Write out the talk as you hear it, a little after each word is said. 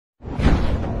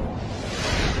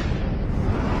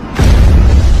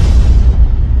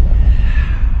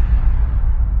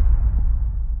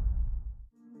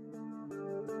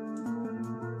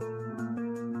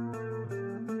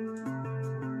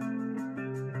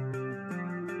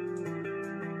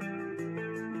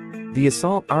The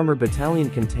Assault Armor Battalion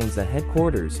contains a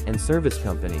headquarters and service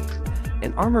company,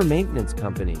 an armor maintenance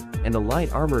company, and a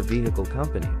light armor vehicle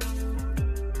company.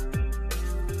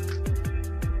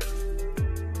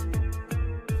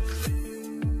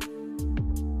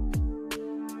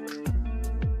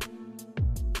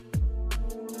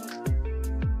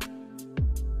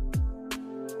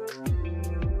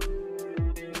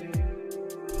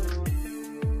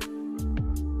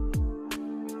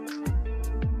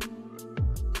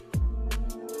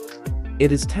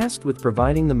 It is tasked with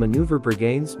providing the maneuver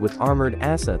brigades with armored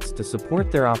assets to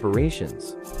support their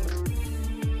operations.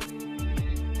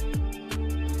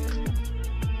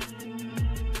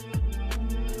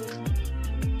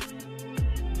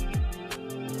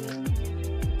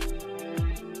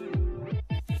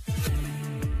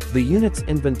 The unit's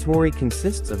inventory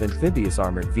consists of amphibious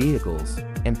armored vehicles,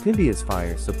 amphibious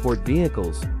fire support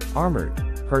vehicles, armored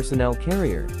personnel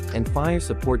carrier, and fire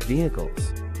support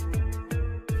vehicles.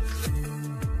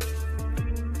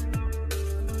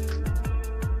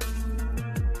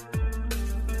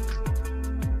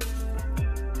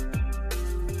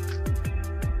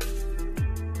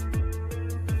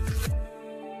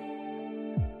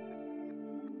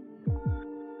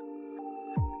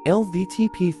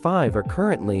 LVTP-5 are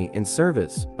currently in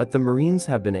service, but the Marines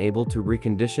have been able to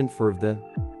recondition for the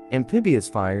amphibious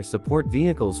fire support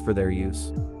vehicles for their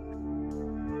use.